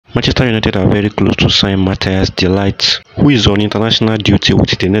Manchester United are very close to sign Matthijs de Ligt, who is on international duty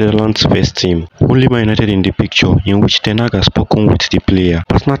with the Netherlands first team. Only Man United in the picture, in which Ten Hag has spoken with the player.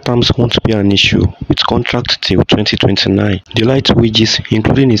 Personal terms won't be an issue, with contract till 2029. De Ligt's wages,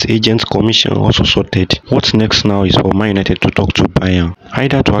 including his agent's commission, also sorted. What's next now is for Man United to talk to Bayern,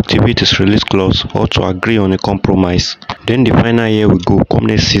 either to activate his release clause or to agree on a compromise. Then the final year will go come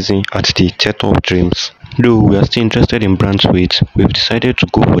next season at the Theatre of Dreams. Though we are still interested in Braithwaite, we've decided to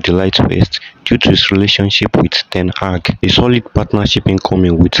go for De Ligt first due to his relationship with Ten Hag, a solid partnership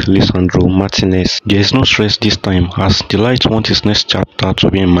incoming with Lisandro Martinez. There is no stress this time as De Ligt wants his next chapter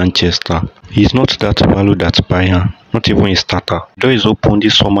to be in Manchester. He is not that valued at Bayern, not even a starter. The door is open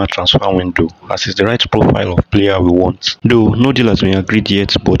this summer transfer window as is the right profile of player we want. Though no deal has been agreed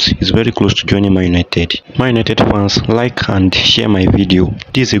yet, but he's very close to joining Man United. Man United fans, like and share my video.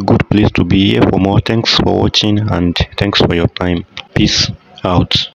 This is a good place to be. Here for more. Thanks for watching and thanks for your time. Peace out.